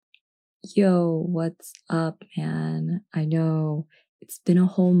Yo, what's up, man? I know it's been a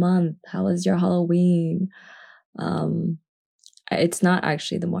whole month. How was your Halloween? Um, it's not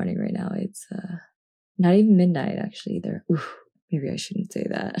actually the morning right now. It's not even midnight actually either. Oof, maybe I shouldn't say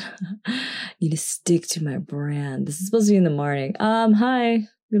that. Need to stick to my brand. This is supposed to be in the morning. Hi,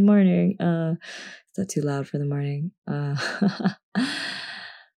 good morning. Is that too loud for the morning?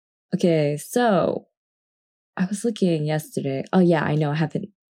 Okay, so I was looking yesterday. Oh yeah, I know I haven't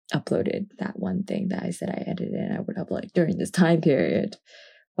uploaded that one thing that I said I edited and I would upload during this time period.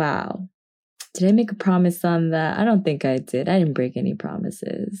 Wow. Did I make a promise on that? I don't think I did. I didn't break any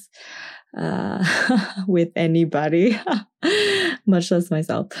promises with anybody, much less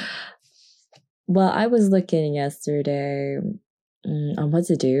myself. Well, I was looking yesterday on what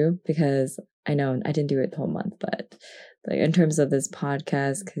to do because I know I didn't do it the whole month, but like in terms of this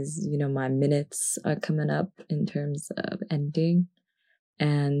podcast, because my minutes are coming up in terms of ending.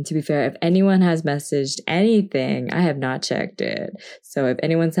 And to be fair, if anyone has messaged anything, I have not checked it. So if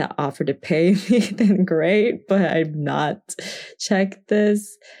anyone's offered to pay me, then great. But I've not checked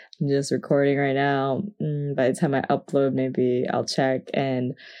this. I'm just recording right now. By the time I upload, maybe I'll check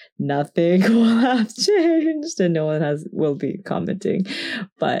and nothing will have changed and no one will be commenting.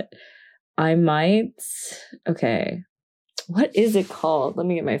 But I might. Okay. What is it called? Let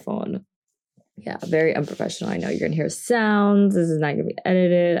me get my phone. Yeah, very unprofessional. I know you're going to hear sounds. This is not going to be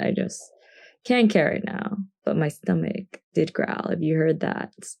edited. I just can't carry now. But my stomach did growl. If you heard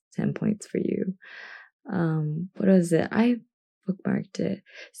that, it's 10 points for you. What was it? I bookmarked it.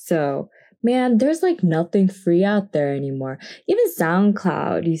 So, man, there's like nothing free out there anymore. Even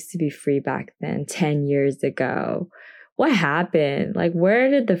SoundCloud used to be free back then, 10 years ago. What happened? Like,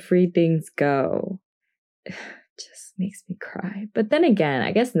 where did the free things go? Just makes me cry. But then again,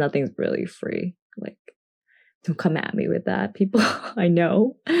 I guess nothing's really free. Like, don't come at me with that, people. I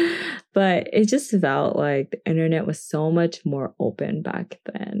know. But it just felt like the internet was so much more open back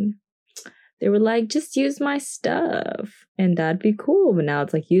then. They were like, just use my stuff and that'd be cool. But now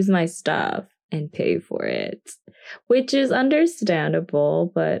it's like, use my stuff and pay for it, which is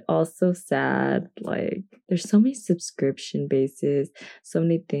understandable, but also sad. Like, there's so many subscription bases, so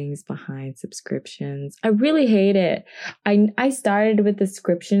many things behind subscriptions. I really hate it. I started with the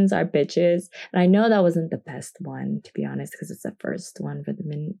subscriptions are bitches, and I know that wasn't the best one, to be honest, because it's the first one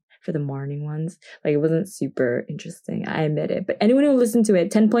for the morning ones. Like, it wasn't super interesting. I admit it. But anyone who listened to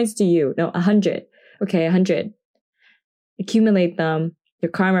it, 10 points to you. No, 100. Okay, 100. Accumulate them.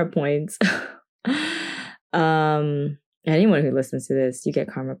 Your karma points. Anyone who listens to this, you get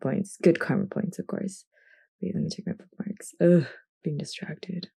karma points. Good karma points, of course. Wait, let me check my bookmarks. Ugh, being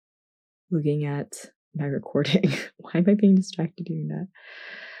distracted. Looking at my recording. Why am I being distracted doing that?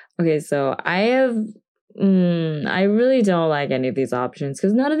 Okay, so I really don't like any of these options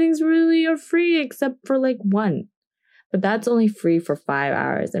because none of these really are free except for like one. But that's only free for 5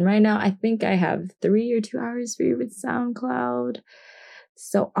 hours. And right now, I think I have 3 or 2 hours free with SoundCloud.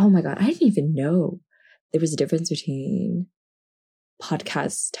 So, oh my God, I didn't even know there was a difference between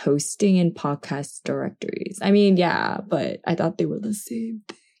podcast hosting and podcast directories. I mean, yeah, but I thought they were the same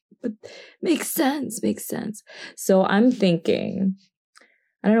thing. But makes sense. So I'm thinking,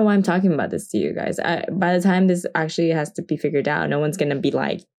 I don't know why I'm talking about this to you guys. By the time this actually has to be figured out, no one's going to be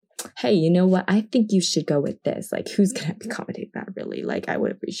like, hey, you know what? I think you should go with this. Like, who's going to accommodate that really? Like, I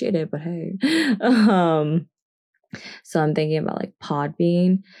would appreciate it, but hey. So I'm thinking about like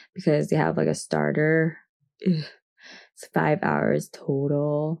Podbean because they have like a starter. It's 5 hours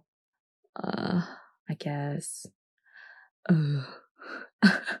total. I guess.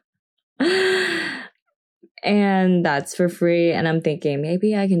 And that's for free. And I'm thinking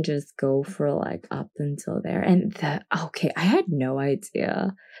maybe I can just go for like up until there. And okay, I had no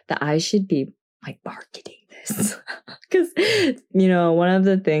idea that I should be like marketing this. Because, one of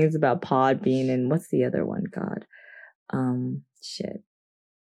the things about Podbean and what's the other one? God. Shit.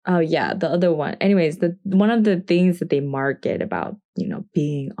 Oh yeah, the other one. Anyways, one of the things that they market about,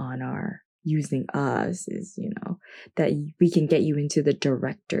 being on using us is, that we can get you into the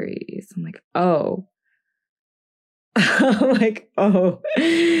directories. I'm like, oh. like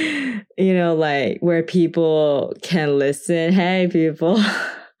where people can listen. Hey, people.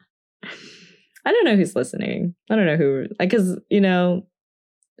 I don't know who's listening. I don't know who, because,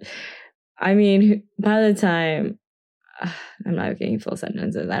 I mean, by the time, I'm not getting full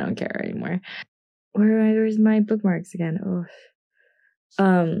sentences. I don't care anymore. Where's my bookmarks again? Oh,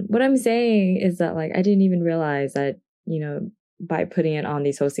 what I'm saying is that I didn't even realize that by putting it on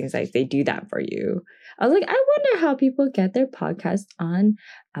these hosting sites, they do that for you. I was like, I wonder how people get their podcasts on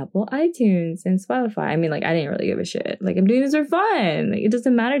Apple iTunes and Spotify. I mean, like, I didn't really give a shit. Like, I'm doing this for fun. Like, it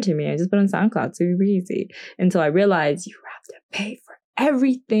doesn't matter to me. I just put on SoundCloud. Super easy. Until I realized you have to pay for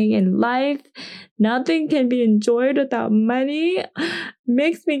everything in life. Nothing can be enjoyed without money.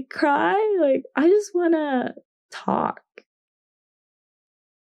 Makes me cry. Like, I just want to talk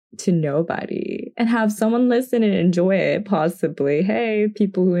to nobody and have someone listen and enjoy it, possibly. Hey,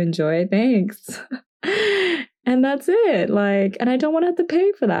 people who enjoy it, thanks. And that's it. Like, and I don't want to have to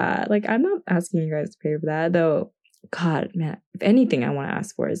pay for that. Like, I'm not asking you guys to pay for that, though. God, man, if anything I want to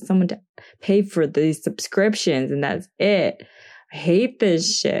ask for is someone to pay for these subscriptions, and that's it. I hate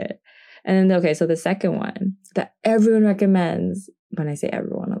this shit. And then, okay, so the second one that everyone recommends, when I say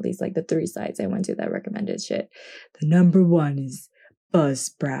everyone, at least like the 3 sites I went to that recommended shit, the number one is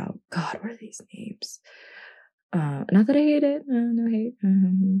Buzzsprout. God, what are these names? Not that I hate it. No hate.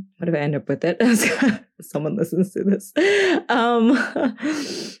 What if I end up with it? Someone listens to this.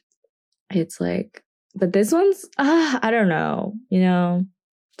 It's like, but this one's, I don't know. You know,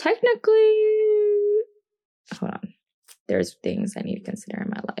 technically, hold on. There's things I need to consider in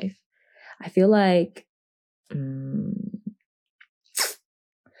my life. I feel like,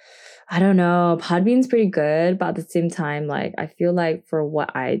 I don't know. Podbean's pretty good, but at the same time, like, I feel like for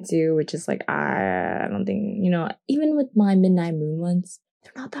what I do, which is like, I don't think, you know, even with my Midnight Moon ones,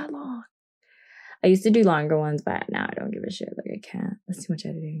 they're not that long. I used to do longer ones, but now I don't give a shit. Like, I can't. That's too much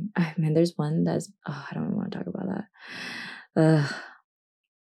editing. Man, there's one that's, I don't even want to talk about that.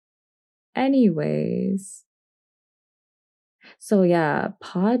 Anyways. So yeah,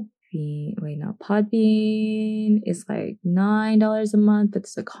 Podbean is like $9 a month, but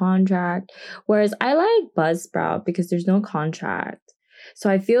it's a contract. Whereas I like Buzzsprout because there's no contract. So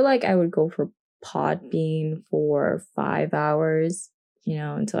I feel like I would go for Podbean for 5 hours, you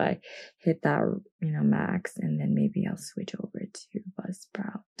know, until I hit that, you know, max. And then maybe I'll switch over to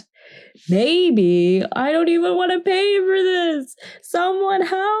Buzzsprout. Maybe I don't even want to pay for this. Someone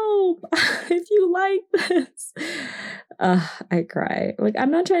help if you like this. I cry. Like,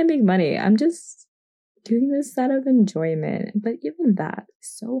 I'm not trying to make money. I'm just doing this out of enjoyment. But even that is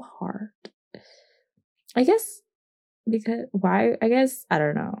so hard. I guess because why? I guess I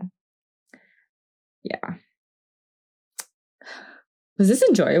don't know. Yeah. Was this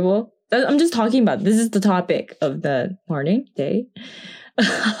enjoyable? I'm just talking about this is the topic of the morning, day.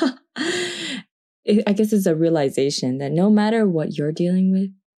 I guess it's a realization that no matter what you're dealing with,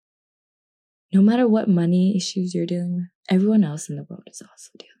 no matter what money issues you're dealing with, everyone else in the world is also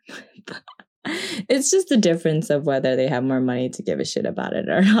dealing with. It's just the difference of whether they have more money to give a shit about it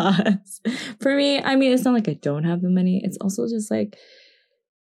or not. For me, I mean, it's not like I don't have the money. It's also just like,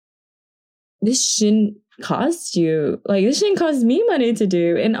 this shouldn't cost you. Like, this shouldn't cost me money to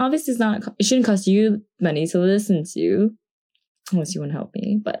do. And obviously it shouldn't cost you money to listen to. Unless you want to help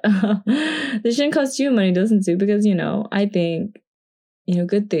me. But this shouldn't cost you money to listen to because, you know, I think, you know,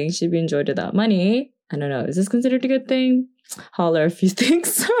 good things should be enjoyed without money. I don't know. Is this considered a good thing? Holler if you think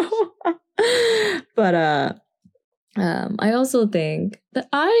so. But I also think that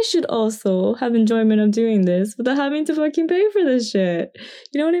I should also have enjoyment of doing this without having to fucking pay for this shit.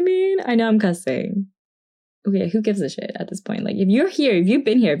 You know what I mean? I know I'm cussing. Okay, who gives a shit at this point? Like, if you're here, if you've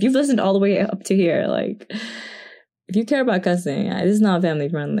been here, if you've listened all the way up to here, like, if you care about cussing, this is not family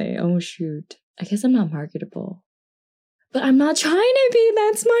friendly. Oh, shoot. I guess I'm not marketable. But I'm not trying to be.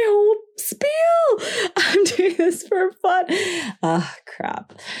 That's my whole spiel. I'm doing this for fun.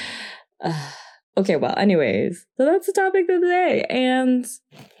 Crap. Okay, well, anyways. So that's the topic of the day. And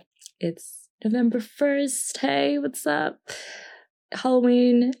it's November 1st. Hey, what's up?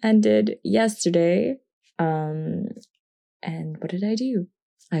 Halloween ended yesterday. And what did I do?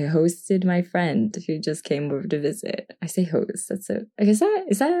 I hosted my friend who just came over to visit. I say host. That's so. I guess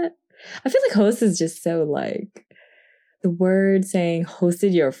is that. I feel like host is just so like the word saying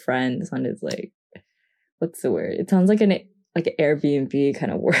hosted your friend sounded like, what's the word? It sounds like an Airbnb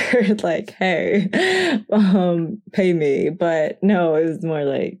kind of word. Like, hey, pay me. But no, it was more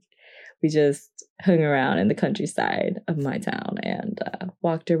like we just hung around in the countryside of my town and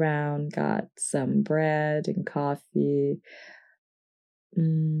walked around, got some bread and coffee.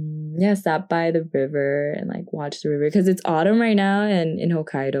 Sat by the river and like watched the river because it's autumn right now, and in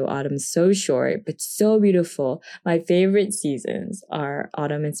Hokkaido autumn's so short but so beautiful. My favorite seasons are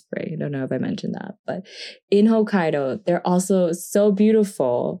autumn and spring. I don't know if I mentioned that, but in Hokkaido they're also so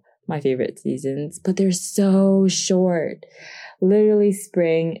beautiful, my favorite seasons, but they're so short. Literally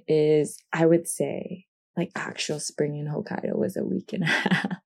spring is, I would say, like actual spring in Hokkaido was a week and a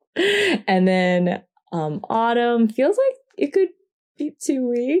half. And then autumn feels like it could be 2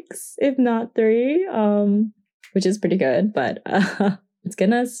 weeks, if not 3, which is pretty good. But it's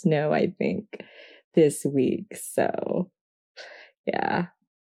gonna snow, I think, this week. So yeah.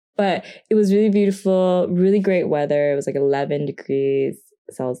 But it was really beautiful, really great weather. It was like 11 degrees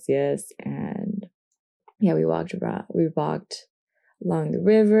Celsius. And yeah, we walked along the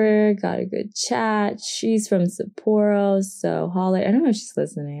river, got a good chat. She's from Sapporo, so Holly, I don't know if she's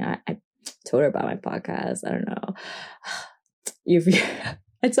listening. I told her about my podcast. I don't know.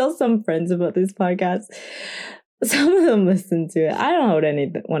 I tell some friends about this podcast. Some of them listen to it. I don't hold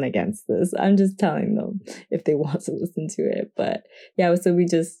anyone against this. I'm just telling them if they want to listen to it. But yeah, so we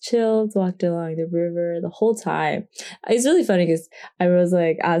just chilled, walked along the river the whole time. It's really funny because I was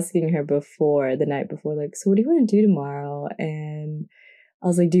like asking her the night before, like, so what do you want to do tomorrow? And I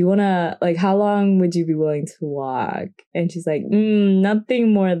was like, do you want to, like, how long would you be willing to walk? And she's like,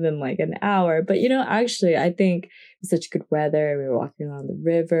 nothing more than like an hour. But, actually, I think it's such good weather. We were walking along the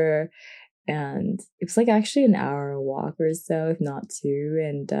river. And it was like actually an hour walk or so, if not 2.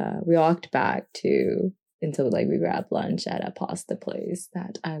 And we walked back until like we grabbed lunch at a pasta place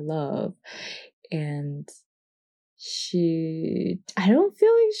that I love. And I don't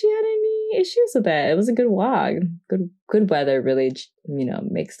feel like she had any issues with it. It was a good walk. Good weather really,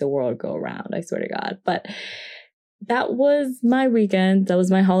 makes the world go around. I swear to God. But that was my weekend. That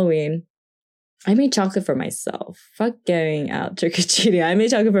was my Halloween. I made chocolate for myself. Fuck going out trick-or-treating. I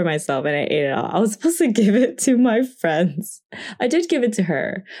made chocolate for myself and I ate it all. I was supposed to give it to my friends. I did give it to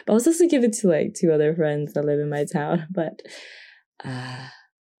her, but I was supposed to give it to like 2 other friends that live in my town. But,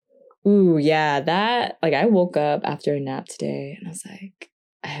 that, like, I woke up after a nap today and I was like,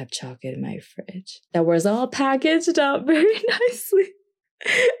 I have chocolate in my fridge that was all packaged up very nicely.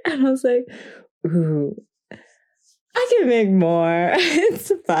 And I was like, ooh, I can make more. It's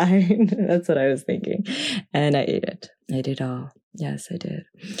fine. That's what I was thinking. And I ate it. I ate it all. Yes, I did.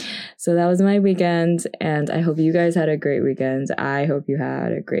 So that was my weekend. And I hope you guys had a great weekend. I hope you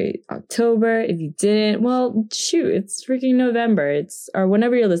had a great October. If you didn't, well, shoot, it's freaking November. Or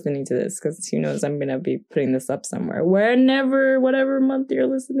whenever you're listening to this, because who knows, I'm going to be putting this up somewhere. Whatever month you're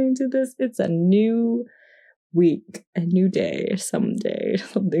listening to this, it's a new week, a new day, someday,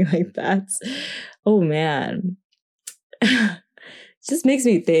 something like that. Oh, man. It just makes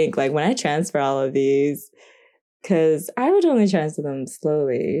me think, like, when I transfer all of these, because I would only transfer them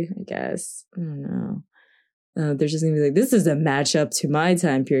slowly, I guess. I don't know. They're just going to be like, this is a matchup to my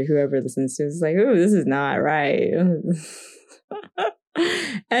time period. Whoever listens to it is like, oh, this is not right.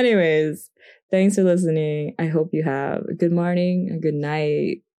 Anyways, thanks for listening. I hope you have a good morning, a good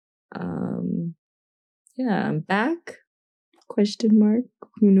night. Yeah, I'm back. ?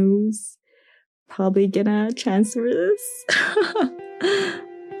 Who knows? Probably gonna transfer this.